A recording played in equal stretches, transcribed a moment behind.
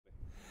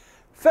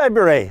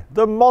February,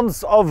 the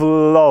month of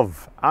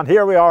love. And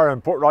here we are in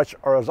Portrush,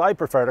 or as I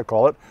prefer to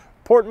call it,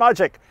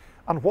 Portmagic.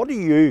 And what do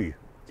you,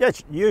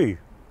 yes, you,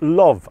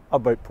 love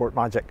about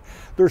Portmagic?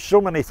 There's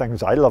so many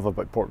things I love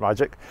about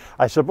Portmagic.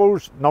 I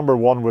suppose number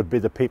one would be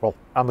the people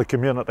and the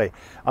community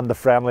and the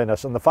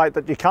friendliness and the fact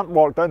that you can't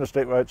walk down the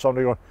street without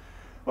somebody going,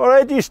 "All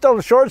right, you still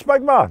in shorts,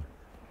 big man?"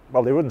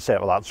 Well, they wouldn't say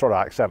it with that sort of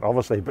accent,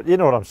 obviously, but you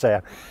know what I'm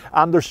saying.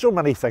 And there's so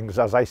many things,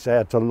 as I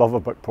said, to love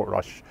about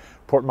Portrush,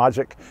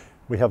 Portmagic.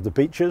 We have the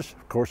beaches,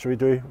 of course we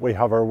do. We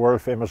have our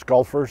world famous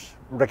golfers,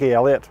 Ricky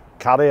Elliott,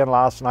 caddying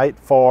last night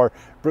for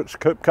Brooks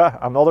Koepka,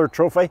 another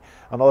trophy,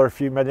 another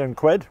few million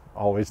quid.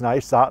 Always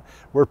nice that.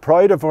 We're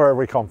proud of where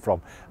we come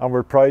from, and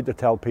we're proud to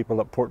tell people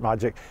that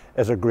Portmagic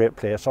is a great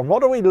place. And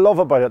what do we love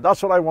about it?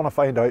 That's what I want to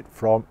find out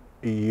from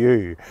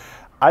you.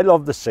 I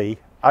love the sea,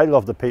 I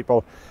love the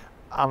people,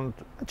 and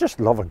I just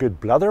love a good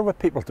blather with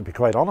people, to be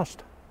quite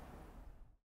honest.